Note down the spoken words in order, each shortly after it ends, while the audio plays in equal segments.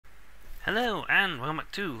Hello and welcome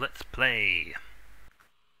back to Let's Play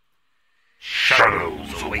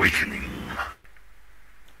Shadows Awakening.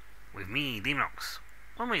 with me, Demonox.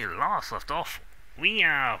 When we last left off, we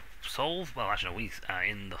solved, well actually no, we are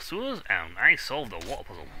in the sewers and I solved the water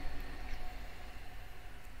puzzle.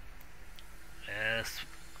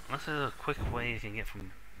 Unless there's a quick way you can get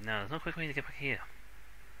from... No, there's no quick way to get back here.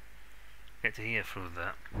 Get to here through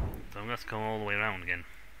that. So I'm going to have to come all the way around again.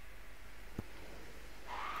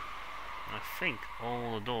 I think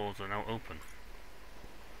all the doors are now open.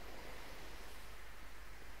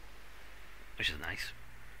 Which is nice.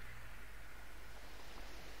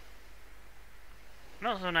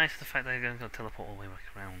 Not so nice the fact that you're going to teleport all the way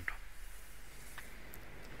back around.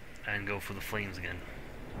 And go for the flames again.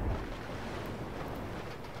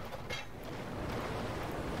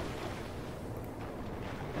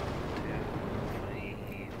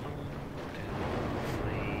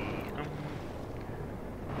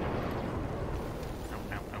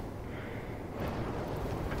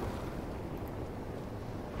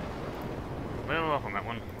 Little off on that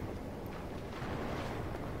one.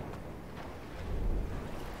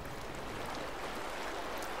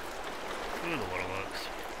 Ooh, the waterworks.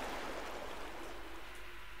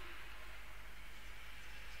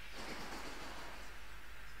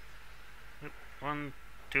 Oop, 1,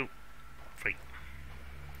 2, 3.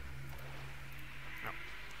 No,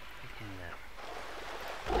 get in there.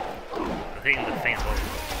 I think the thing's over.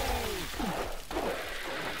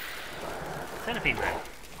 Centipede man.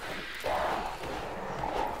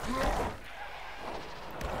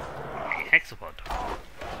 Hexapod.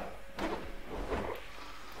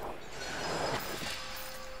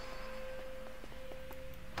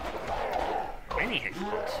 Many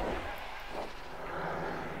hexapods.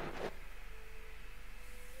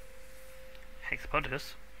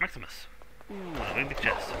 Hexapodus Maximus. Ooh, a really big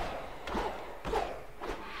chest.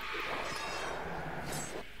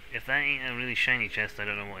 If that ain't a really shiny chest, I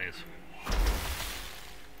don't know what is.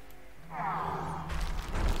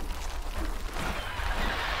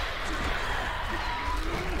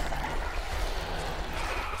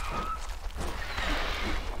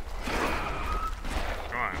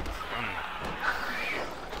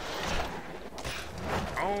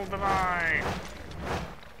 Hold the line!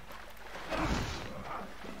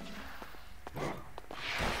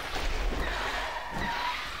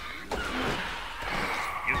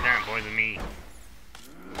 You can't poison me.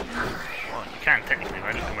 Well, you can technically, but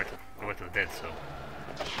I just go back to the dead, so...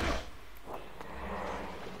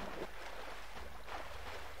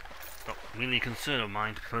 Not really a concern of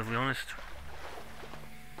mine, to be perfectly honest.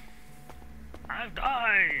 I've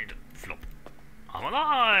died! Flop. I'm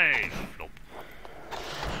alive! Flop.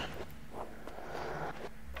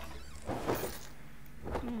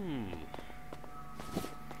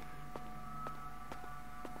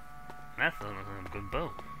 That's a good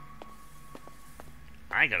bow.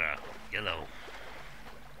 I got a yellow.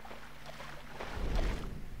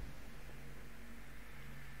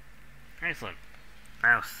 Excellent.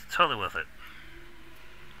 That was totally worth it.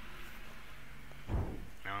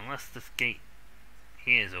 Now, unless this gate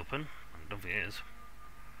here is open, I don't think it is,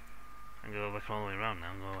 I can go back all the way around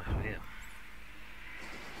now and go back over here.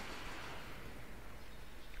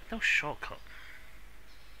 No shortcut.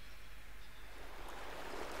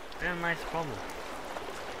 Damn nice problem.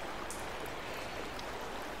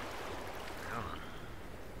 Hold on.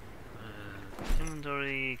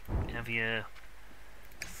 Inventory, heavier,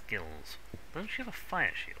 skills. Don't you have a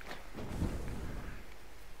fire shield?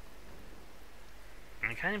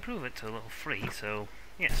 I can improve it to level 3, so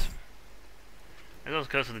yes. There's also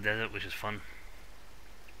Curse of the Desert, which is fun.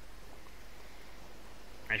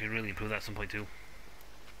 I should really improve that at some point too.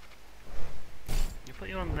 You put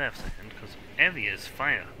you on there for a second, because heavy is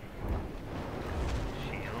fire.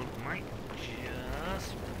 Shield might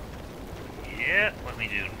just... Yeah, let me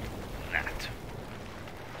do that.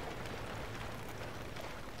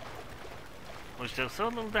 Which does so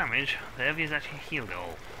little damage, the heavy is actually healed it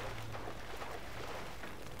all.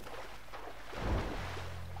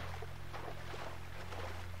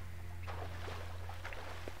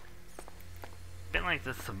 Bit like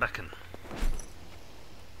this beacon.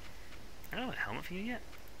 I don't have a helmet for you yet.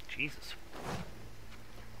 Jesus.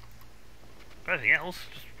 For everything else,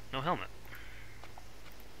 just no helmet.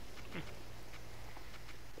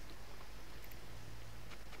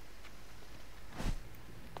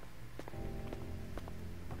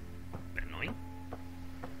 Bit annoying.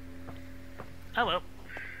 Oh well.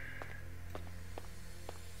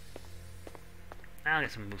 I'll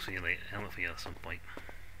get some boots for you later. Helmet for you at some point.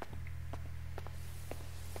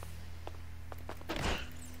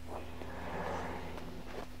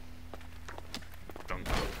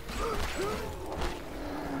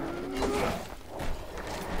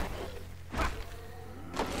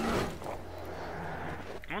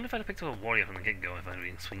 if I'd have picked up a warrior from the get-go if I'd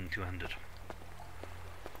been swinging two-handed.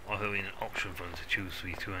 Or if it had been an option for them to choose to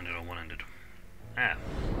be two-handed or one-handed. Ah.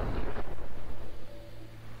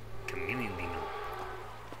 Chameleon Demon.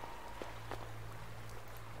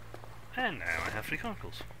 And now I have 3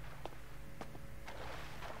 Chronicles.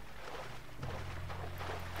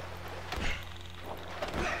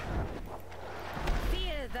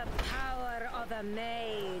 Fear the power of a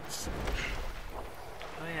mage.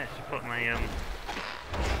 Oh yeah, I should put my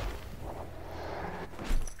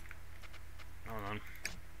hold on.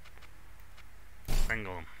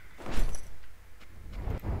 Golem.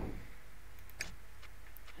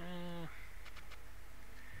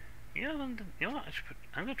 You know what?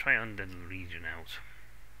 I'm gonna try Undead Legion out.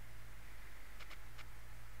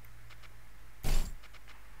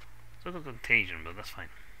 Sort of Contagion, but that's fine.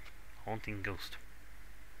 Haunting Ghost.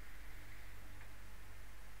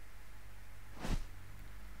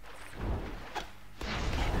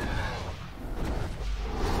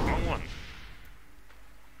 Wrong one.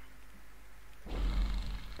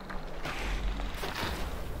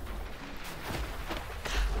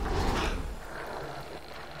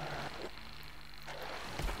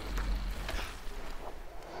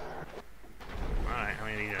 Alright, how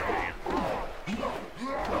many of these are here?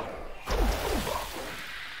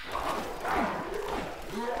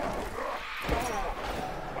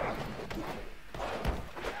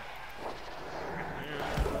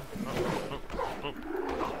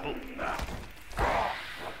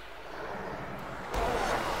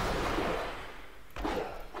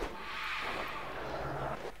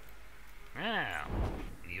 Now,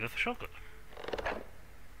 leave it for shortcut.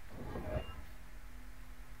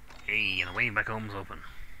 Hey, and the way back home's open.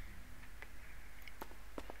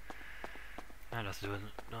 I'd have to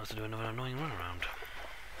do another annoying run around.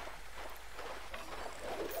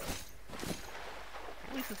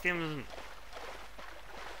 At least this game doesn't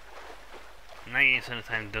 98% of the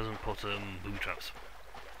time doesn't put booby traps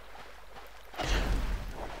on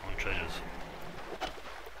treasures.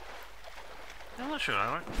 I'm not sure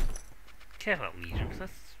I care about Legion because that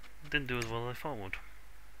didn't do as well as I thought it would.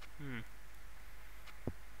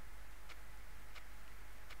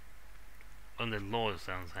 Undead Lord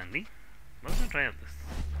sounds handy. Let's go try out this.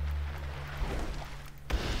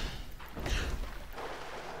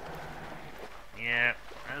 Yeah,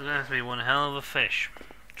 that's going to have to be one hell of a fish.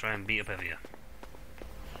 Try and beat up heavier.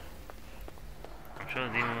 I'm sure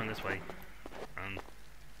the demon went this way.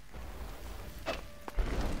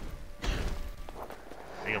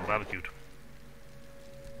 They got barbecued.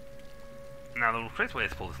 Now the correct way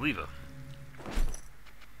is to pull this lever.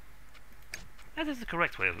 That is the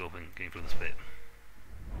correct way of going through this bit.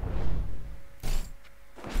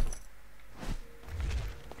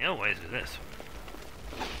 The other way is to do this.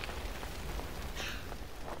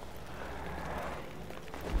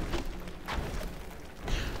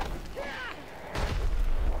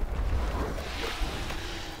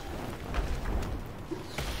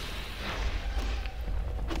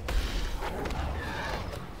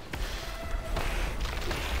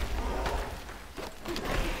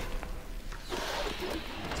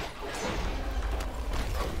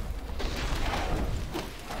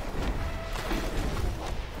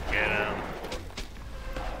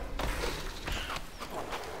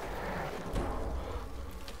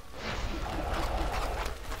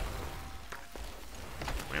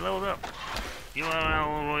 Leveled up. You are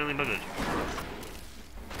now royally buggered.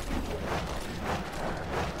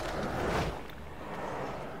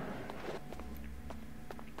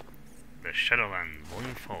 The Shadowlands,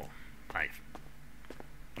 Volume 4, 5.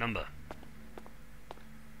 Number.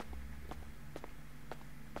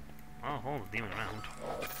 Oh, hold the demon around.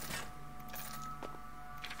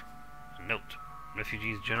 Note.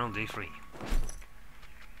 Refugees General Day 3.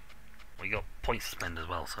 We got points to spend as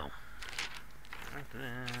well, so.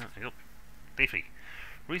 I go. Day 3.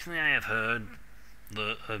 Recently I have heard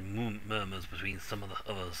murmurs between some of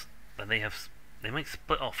the others that they might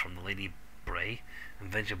split off from the Lady Bray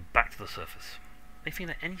and venture back to the surface. They think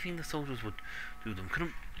that anything the soldiers would do them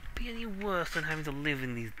couldn't be any worse than having to live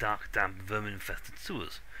in these dark, damp, vermin-infested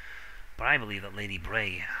sewers. But I believe that Lady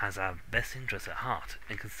Bray has our best interests at heart,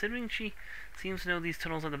 and considering she seems to know these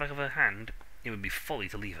tunnels at the back of her hand, it would be folly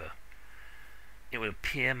to leave her. It would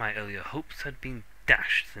appear my earlier hopes had been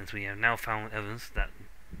dashed, since we have now found evidence that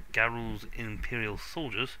Garul's Imperial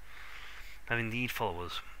soldiers have indeed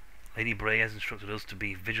followers. Lady Bray has instructed us to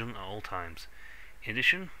be vigilant at all times. In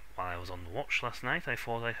addition, while I was on the watch last night, I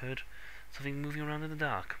thought I heard something moving around in the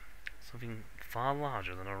dark. Something far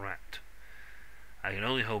larger than a rat. I can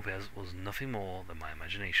only hope it was nothing more than my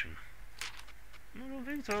imagination. I don't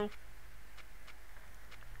think so.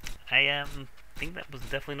 I think that was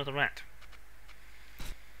definitely not a rat.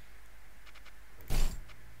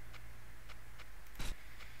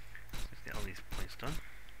 Let's get all these points done.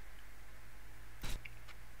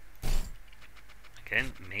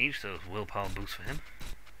 Again, mage, so it's willpower boost for him.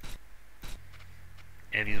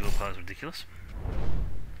 Evie's willpower is ridiculous.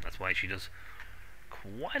 That's why she does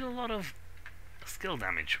quite a lot of skill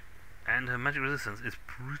damage. And her magic resistance is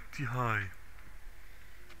pretty high.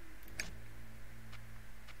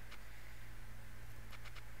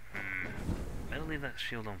 Better leave that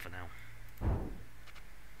shield on for now.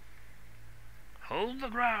 Hold the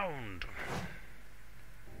ground!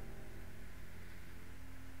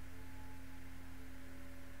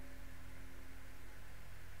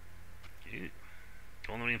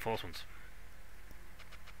 Go on the reinforcements.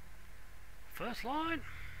 First line!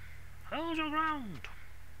 Hold your ground!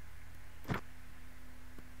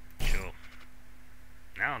 Sure.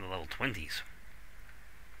 Now on the level 20s.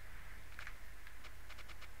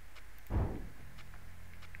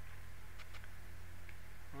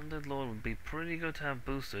 Undead Lord would be pretty good to have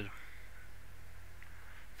boosted.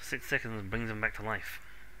 For 6 seconds brings him back to life.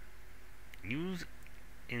 Use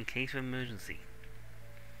in case of emergency.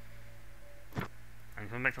 I'm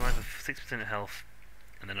coming back to life with 6% health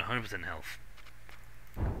and then 100% health.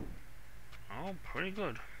 Oh, pretty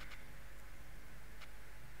good.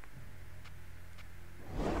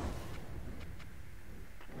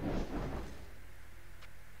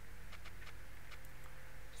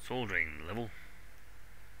 Soul Drain level.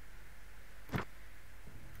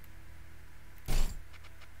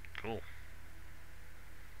 Cool.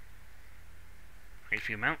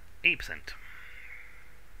 HP amount 8%.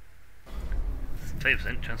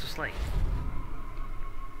 30% chance of slay.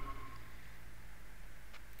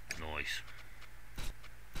 Nice.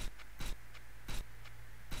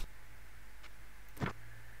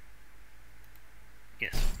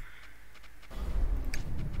 Yes.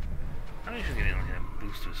 I think we should give him like a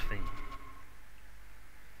boost to his thing.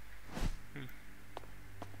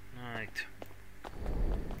 Right.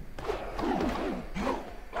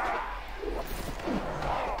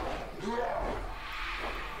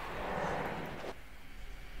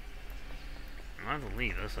 I'm the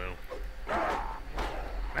leader, so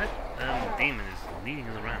that demon is leading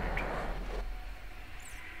us around.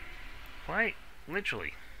 Quite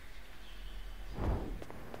literally.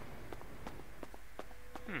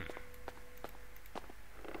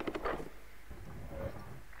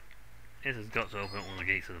 This has got to open up one of the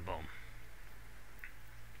gates at the bottom.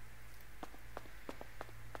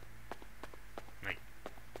 Right.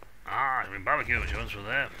 Ah, I mean barbecue, which runs through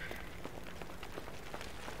there.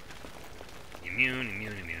 Immune,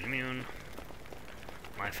 immune, immune, immune.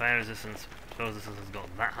 My fire resistance, spell resistance has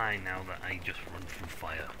got that high now that I just run through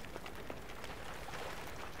fire.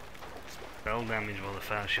 Spell damage while the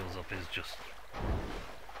fire shield's up is just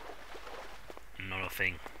not a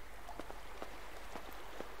thing.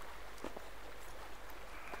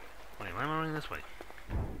 Wait, why am I running this way?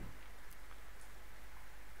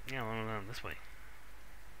 Yeah, I'm running this way.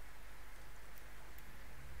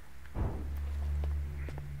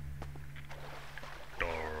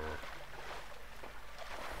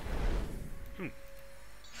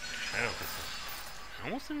 I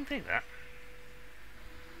almost didn't take that.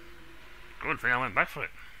 Good thing I went back for it.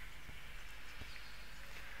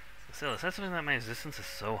 Still, is that something that my resistance is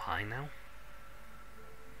so high now?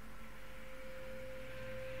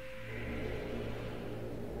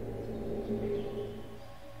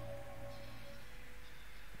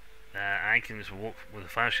 I can just walk with the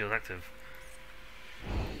fire shield active.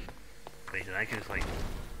 Basically, I can just like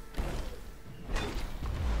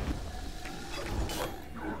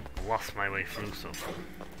blast my way through stuff.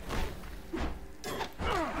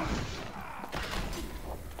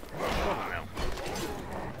 Oh no.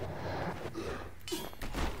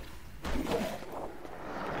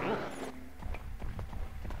 Cool.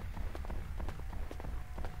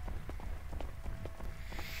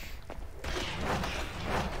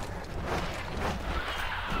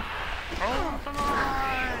 Oh, come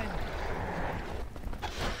on!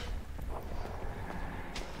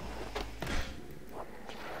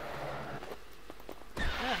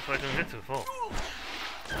 Yeah, so I didn't get to before.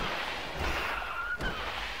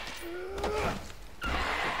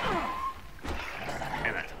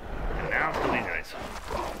 And that. And now for these guys.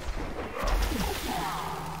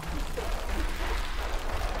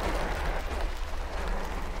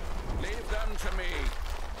 Leave them to me.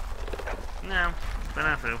 No, don't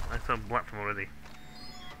have to. I saw black from already.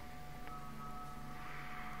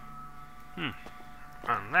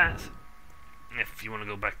 And that, if you want to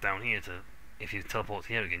go back down here to, if you teleport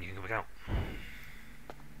here again, you can go back out.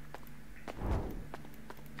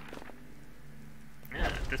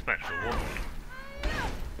 Dispatch the warlord.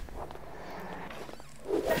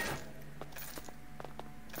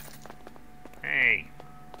 Hey!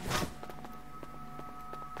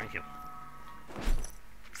 Thank you.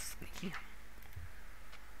 Sneaky.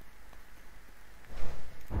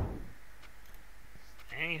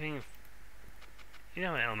 Anything... You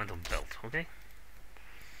have an elemental belt, okay?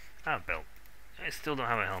 I have a belt. I still don't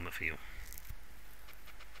have a helmet for you.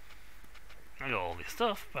 I got all this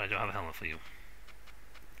stuff, but I don't have a helmet for you.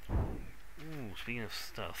 Ooh, speaking of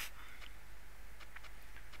stuff.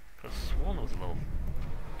 Cause Swan was a little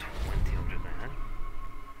 2000 man.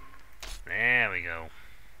 There we go.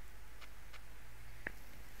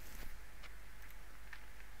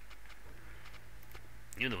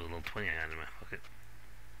 You know there was a little 20 I had in my pocket.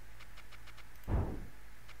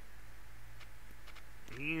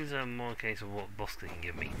 These are more a case of what Boska can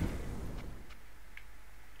give me.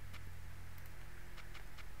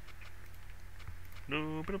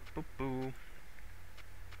 Boo, boo, boo, boo.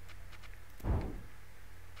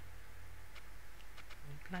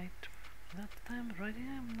 Light, that time right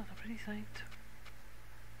here, not a pretty sight.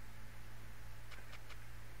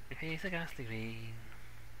 Your face a ghastly green.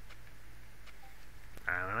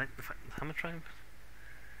 I like the Hammer Tribe.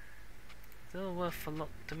 Still worth a lot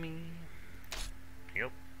to me.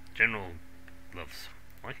 Yep, General gloves.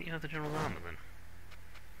 Why can't you have the General armor then?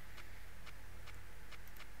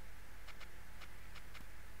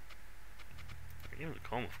 Even the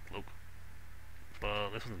Common cloak.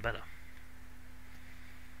 But this one's better.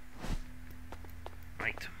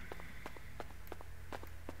 Right.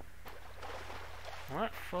 Well,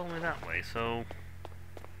 that followed me that way, so...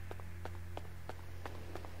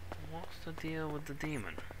 What's the deal with the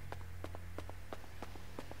demon?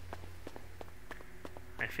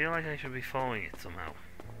 I feel like I should be following it somehow.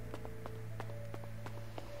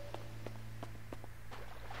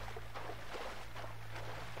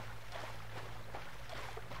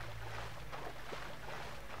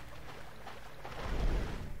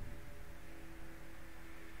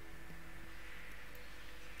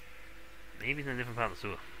 Maybe it's in a different part of the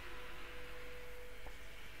sewer.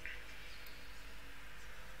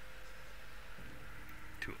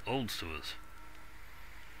 Two old sewers.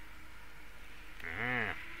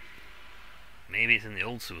 Ah. Maybe it's in the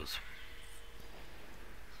old sewers.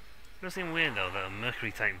 It does seem weird though that a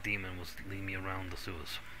mercury type demon was leading me around the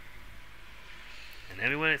sewers. And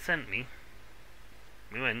everywhere it sent me,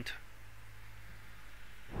 we went,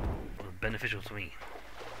 was beneficial to me.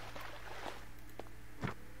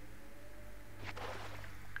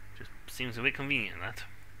 Seems a bit convenient, that.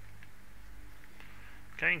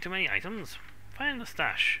 Carrying too many items? Find the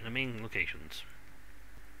stash in the main locations.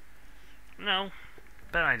 No,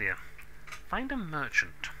 bad idea. Find a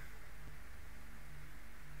merchant.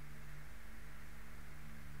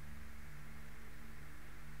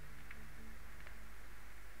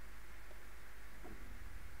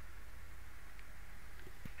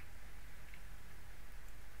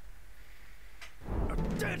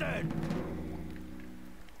 Did it!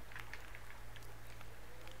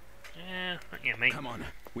 Yeah, mate. Come on,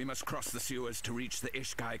 we must cross the sewers to reach the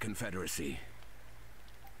Ishkai Confederacy.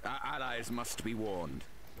 Our allies must be warned.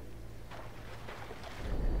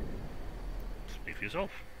 Speak for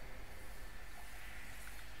yourself.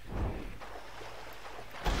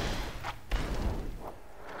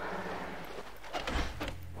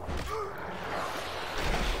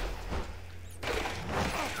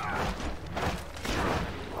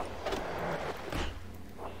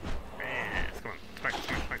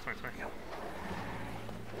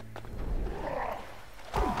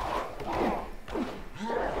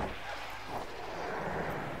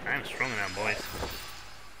 I'm strong now, boys.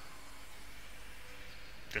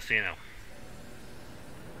 Just so you know.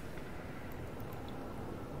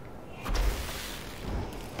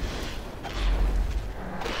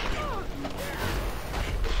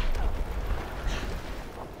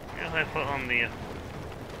 As I put on the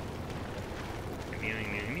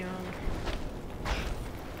immune.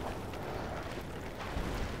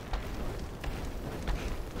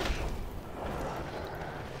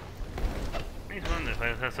 I just wonder if I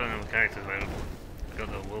had some of the characters I got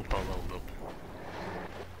the willpower leveled up.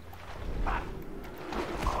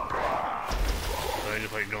 So I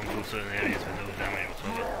just like going through certain areas with no damage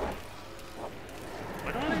whatsoever.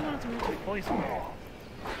 Why don't I want to move to poison?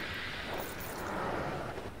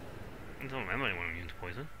 I don't remember anyone immune to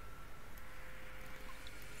poison.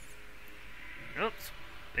 Oops!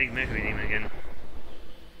 Big mercury demon again.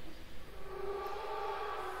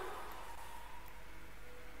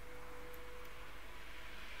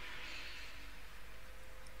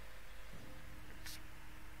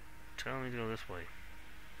 Tell me to go this way.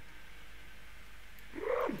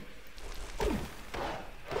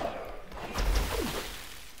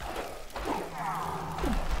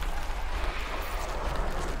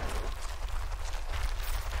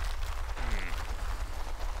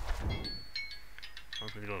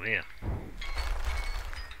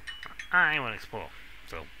 I want to explore.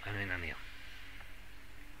 So, I'm in Ania.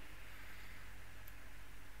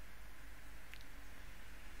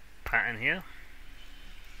 Pattern here.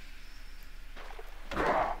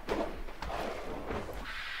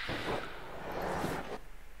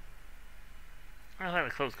 I like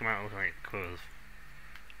the clothes come out looking like clothes.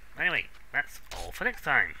 Anyway, that's all for next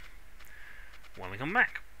time. When we come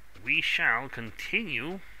back, we shall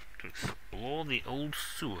continue to explore the old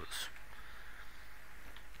sewers.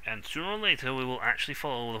 And sooner or later we will actually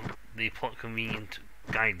follow the plot convenient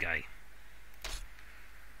guide guy.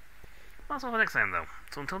 That's all for next time though.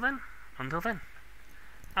 So until then,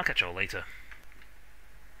 I'll catch you all later.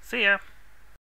 See ya!